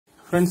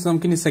Friends, we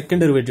will second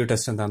derivative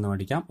test.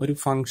 A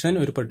function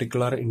or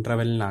particular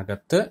interval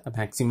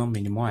maximum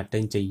minimum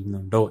attain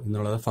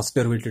the first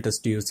derivative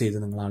test use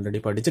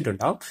already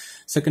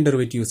second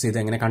derivative use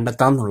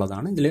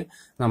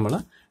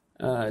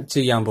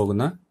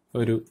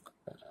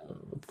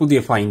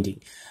finding.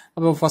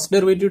 First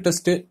derivative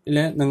test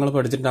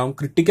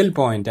critical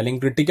point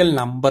critical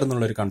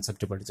number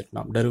concept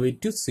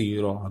derivative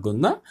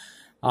 0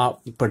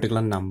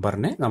 particular number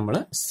ne nammal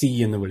C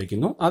ennu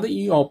vilikkunnu adu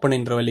ee open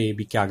interval AB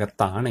ku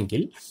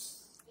agathanengil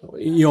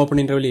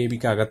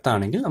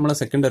nammal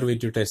second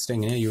derivative test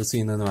engane use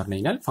cheyyunnennu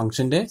parnayal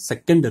function de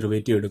second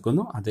derivative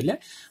edukkunnu adile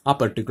aa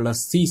particular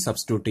C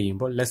substitute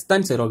cheyyumbol less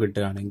than 0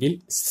 kittukanengil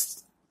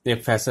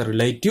f has a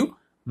relative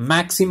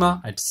maxima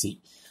at C,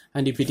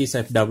 and if it is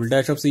f double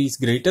dash of C is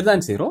greater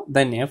than 0,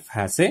 then f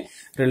has a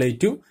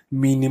relative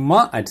minima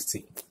at C.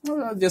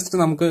 Just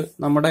namukku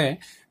nammade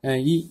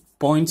ee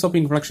points of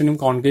inflection and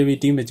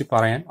concavity വെച്ച്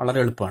പറയാൻ വളരെ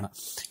എളുപ്പമാണ്.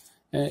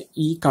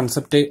 ഈ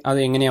concept അത്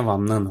എങ്ങനെയാ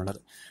വന്നതെന്നുള്ളത്.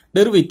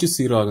 Derivative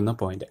 0 ആകുന്ന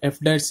point f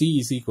dash c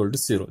is equal to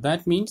 0.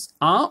 That means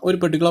ആ ഒരു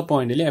പെർട്ടിക്കുലർ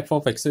പോയിന്റിൽ f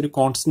of x ഒരു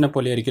കോൺസ്റ്റന്റിനെ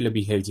പോലെ ആയിരിക്കില്ല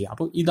ബിഹേവ് ചെയ്യുക.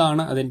 അപ്പോൾ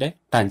ഇതാണ് അതിന്റെ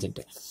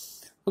tangent.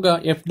 Okay,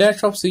 f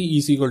dash of c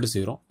is equal to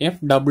 0. f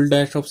double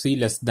dash of c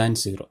less than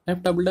 0. f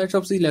double dash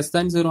of c less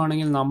than 0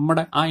 ആണെങ്കിൽ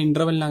നമ്മുടെ ആ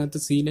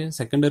ഇന്റർവെലിനകത്ത് c ലെ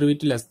സെക്കൻഡ്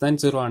ഡെറിവേറ്റീവ് ലെസ് ദാൻ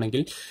 0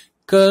 ആണെങ്കിൽ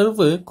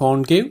കർവ്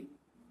കോൺകേവ്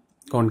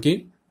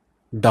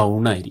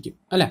ഡൗൺ ആയിരിക്കും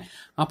അല്ലെ.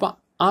 അപ്പൊ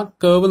ആ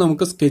curve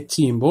നമുക്ക് സ്കെച്ച്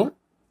ചെയ്യുമ്പോൾ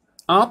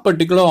ആ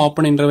പെർട്ടിക്കുലർ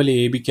ഓപ്പൺ ഇന്റർവെൽ എ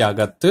ബിക്ക്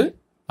അകത്ത്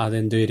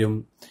അതെന്ത് വരും,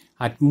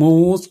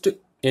 അറ്റ്മോസ്റ്റ്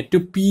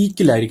ഏറ്റവും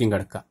പീക്കിലായിരിക്കും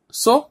കിടക്കുക.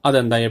 സോ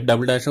അതെന്താ F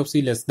double dash of C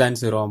less than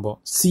 0 ആകുമ്പോൾ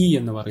സി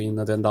എന്ന്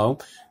പറയുന്നത് എന്താവും,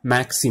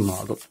 മാക്സിമം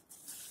ആകും.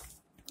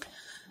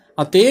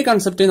 അതേ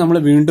കൺസെപ്റ്റ് നമ്മൾ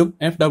വീണ്ടും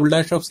F double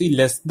dash of C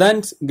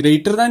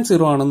greater than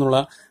 0 ആണെന്നുള്ള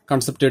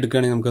കൺസെപ്റ്റ്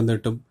എടുക്കുകയാണെങ്കിൽ നമുക്ക് എന്ത്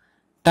കിട്ടും,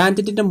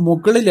 ടാൻജന്റിന്റെ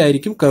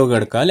മുകളിലായിരിക്കും കർവ്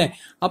കിടക്കുക അല്ലെ.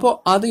 അപ്പോൾ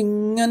അത്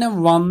ഇങ്ങനെ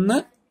വന്ന്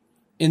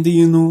എന്ത്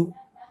ചെയ്യുന്നു,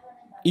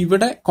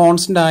 ഇവിടെ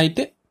കോൺസ്റ്റന്റ്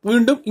ആയിട്ട്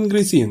വീണ്ടും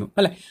ഇൻക്രീസ് ചെയ്യുന്നു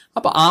അല്ലെ.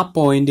 അപ്പൊ ആ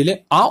പോയിന്റിൽ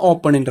ആ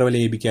ഓപ്പൺ ഇന്റർവെൽ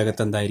എ ബിക്ക്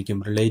അകത്ത് എന്തായിരിക്കും,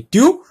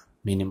 റിലേറ്റീവ്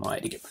മിനിമം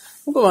ആയിരിക്കും.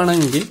 നമുക്ക്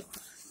വേണമെങ്കിൽ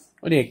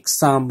ഒരു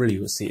എക്സാമ്പിൾ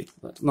യൂസ് ചെയ്ത്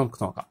നമുക്ക്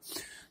നോക്കാം.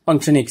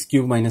 Function x³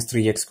 -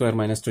 3x²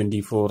 -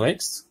 24x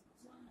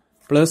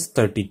plus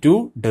 32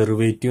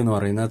 derivative എന്ന്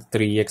പറയുന്നത്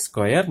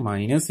 3x² -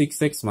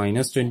 6x -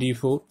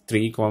 24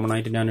 3 കോമൺ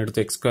ആയിട്ട് ഞാൻ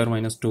എടുത്തു x²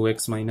 - 2x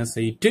 -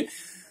 8.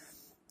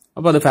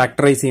 അപ്പൊ അത്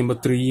ഫാക്ടറൈസ് ചെയ്യുമ്പോൾ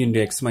 3 ×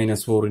 x -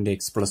 4 ×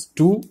 x +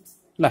 2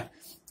 അല്ലെ.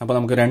 അപ്പൊ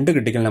നമുക്ക് രണ്ട്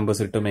ക്രിട്ടിക്കൽ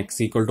നമ്പേഴ്സ് കിട്ടും, x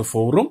 =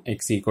 4 x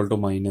 =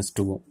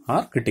 -2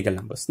 R critical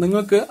numbers.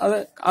 നിങ്ങൾക്ക്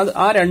അത്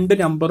ആ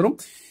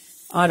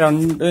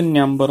രണ്ട്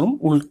നമ്പറും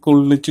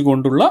ഉൾക്കൊള്ളിച്ചു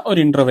കൊണ്ടുള്ള ഒരു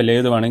ഇന്റർവെൽ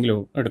ഏത് വേണമെങ്കിലും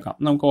എടുക്കാം.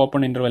 നമുക്ക്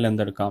ഓപ്പൺ ഇന്റർവെൽ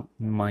എന്തെടുക്കാം,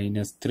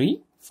 -3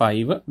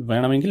 5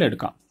 വേണമെങ്കിൽ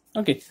എടുക്കാം.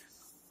 ഓക്കെ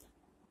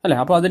അല്ലെ.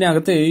 അപ്പൊ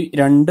അതിനകത്ത്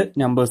രണ്ട്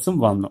നമ്പേഴ്സും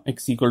വന്നു, x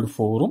 =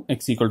 4 x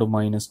 =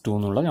 -2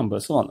 എന്നുള്ള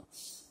നമ്പേഴ്സ് വന്നു.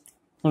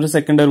 ഒരു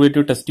സെക്കൻഡ്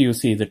ഡെറിവേറ്റീവ് ടെസ്റ്റ്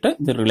യൂസ് ചെയ്തിട്ട്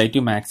ഇത്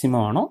റിലേറ്റീവ് മാക്സിമം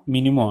ആണോ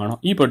മിനിമം ആണോ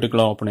ഈ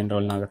പെർട്ടിക്കുലർ ഓപ്പൺ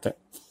ഇന്റർവെലിനകത്ത്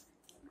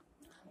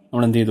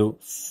നമ്മൾ എന്ത് ചെയ്തു,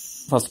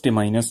 ഫസ്റ്റ്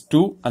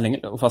 -2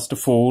 അല്ലെങ്കിൽ ഫസ്റ്റ്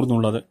 4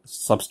 എന്നുള്ളത്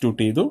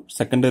സബ്സ്റ്റിറ്റ്യൂട്ട് ചെയ്തു.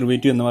 സെക്കൻഡ്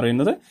ഡെറിവേറ്റീവ് എന്ന്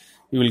പറയുന്നത്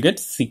you will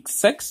get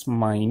 6x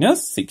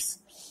 - 6.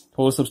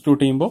 4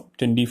 substitute ചെയ്യുമ്പോൾ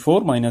 24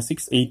 -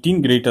 6 18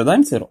 ഗ്രേറ്റർ ദാൻ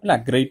 0 അല്ല.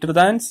 ഗ്രേറ്റർ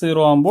ദാൻ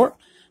 0 ആകുമ്പോൾ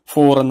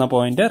 4 എന്ന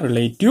പോയിന്റ്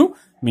റിലേറ്റീവ്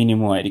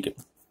മിനിമം ആയിരിക്കും.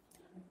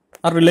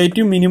 ആ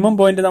റിലേറ്റീവ് മിനിമം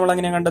പോയിന്റ് നമ്മൾ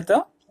എങ്ങനെ കണ്ടെത്തുക,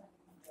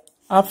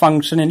 ആ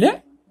ഫംഗ്ഷനില്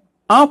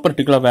ആ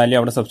പെർട്ടിക്കുലർ വാല്യൂ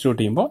അവിടെ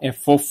സബ്സ്റ്റിറ്റ്യൂട്ട് ചെയ്യുമ്പോൾ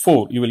f of 4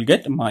 you will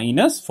get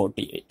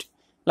 -48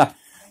 അല്ല.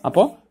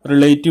 അപ്പോൾ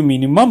റിലേറ്റീവ്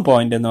മിനിമം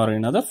പോയിന്റ് എന്ന്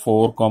പറയുന്നത്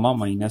 4,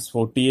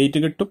 -48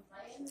 കിട്ടും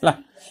അല്ല.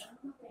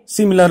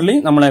 സിമിലർലി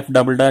നമ്മൾ f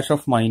double dash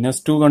of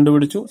 -2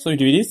 കണ്ടുപിടിച്ചു. So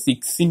it will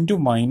 6 ×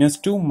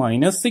 -2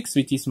 - 6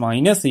 which is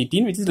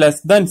 -18 which is less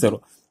than 0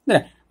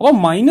 അല്ലേ. അപ്പോൾ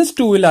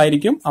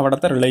 -2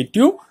 അവിടുത്തെ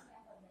റിലേറ്റീവ്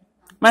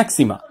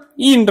മാക്സിമ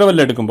ഈ ഇന്റർവെൽ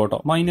എടുക്കുമ്പോൾ കേട്ടോ,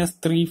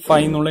 -3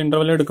 5 എന്നുള്ള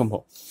ഇന്റർവെൽ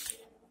എടുക്കുമ്പോൾ.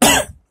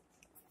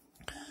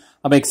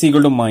 അപ്പൊ x =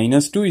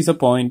 -2 is a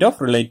point of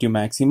relative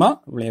maxima.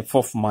 f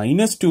of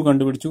 -2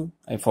 കണ്ടുപിടിച്ചു.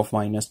 f of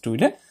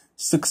 -2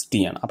 60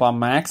 ആണ്. അപ്പൊ ആ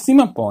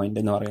മാക്സിമം പോയിന്റ്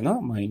എന്ന് പറയുന്നത്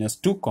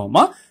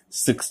 -2,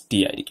 60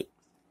 ആയിരിക്കും.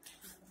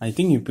 I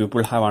think you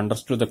people have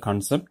understood the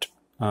concept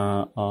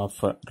of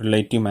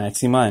relative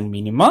maxima and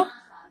minima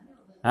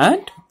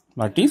and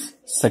what is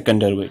second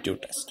derivative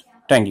test.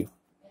 Thank you.